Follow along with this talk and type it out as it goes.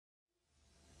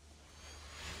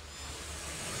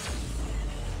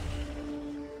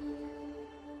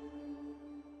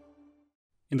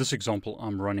In this example,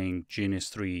 I'm running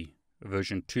GNS3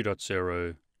 version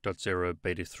 2.0.0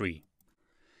 beta 3.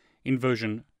 In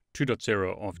version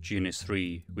 2.0 of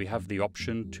GNS3, we have the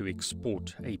option to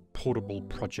export a portable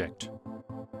project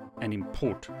and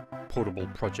import portable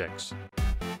projects.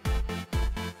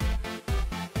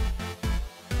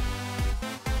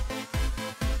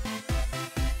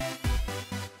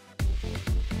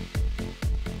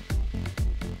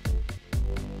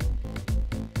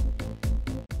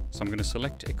 So I'm going to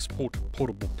select Export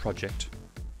Portable Project,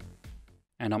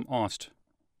 and I'm asked,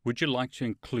 would you like to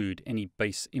include any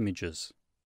base images?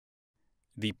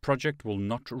 The project will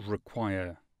not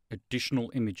require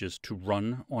additional images to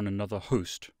run on another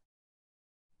host.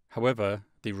 However,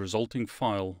 the resulting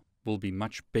file will be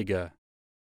much bigger.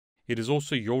 It is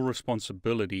also your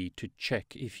responsibility to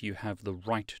check if you have the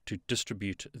right to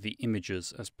distribute the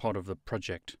images as part of the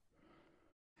project.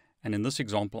 And in this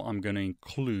example, I'm going to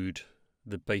include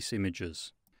the base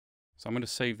images. So I'm going to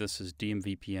save this as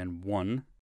DMVPN1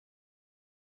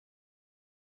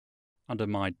 under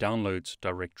my downloads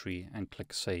directory and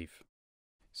click save.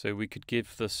 So we could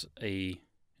give this a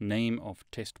name of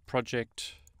test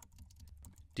project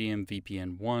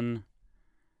DMVPN1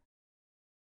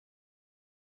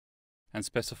 and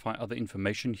specify other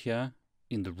information here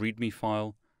in the README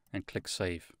file and click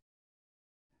save.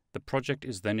 The project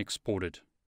is then exported.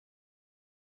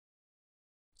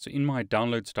 So in my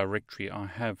downloads directory, I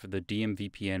have the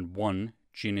DMVPN1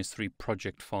 GNS3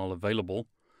 project file available.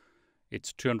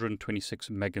 It's 226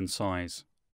 meg in size.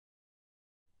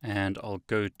 And I'll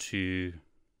go to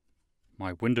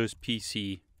my Windows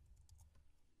PC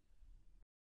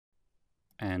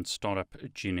and start up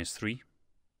GNS3.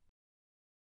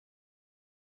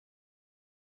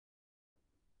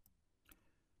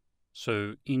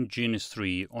 So in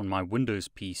GNS3 on my Windows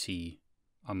PC,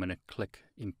 I'm going to click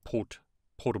Import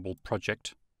Portable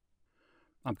Project.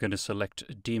 I'm going to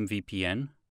select DMVPN,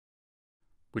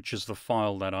 which is the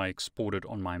file that I exported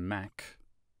on my Mac,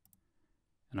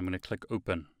 and I'm going to click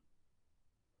Open.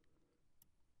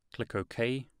 Click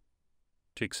OK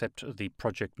to accept the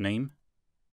project name.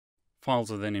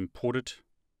 Files are then imported.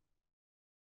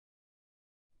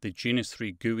 The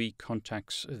GNS3 GUI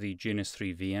contacts the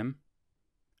GNS3 VM,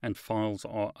 and files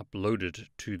are uploaded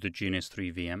to the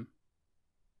GNS3 VM.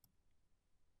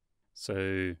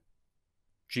 So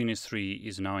GNS3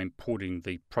 is now importing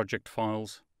the project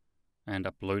files and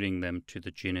uploading them to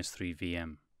the GNS3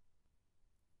 VM.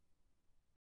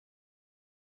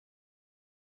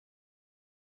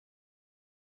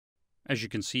 As you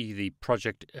can see, the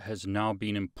project has now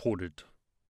been imported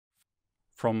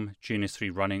from GNS3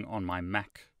 running on my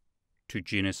Mac to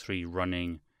GNS3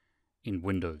 running in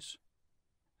Windows.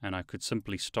 And I could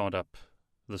simply start up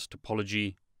this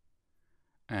topology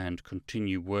and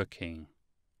continue working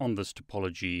on this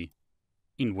topology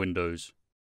in Windows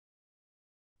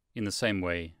in the same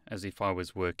way as if I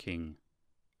was working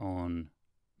on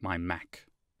my Mac.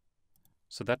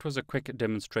 So that was a quick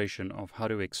demonstration of how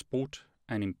to export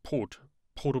and import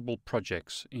portable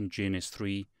projects in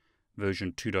GNS3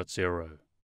 version 2.0.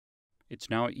 It's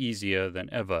now easier than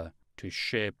ever to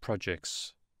share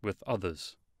projects with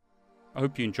others. I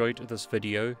hope you enjoyed this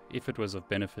video. If it was of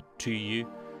benefit to you,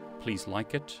 please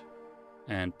like it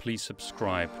and please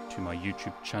subscribe to my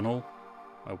YouTube channel.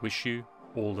 I wish you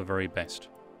all the very best.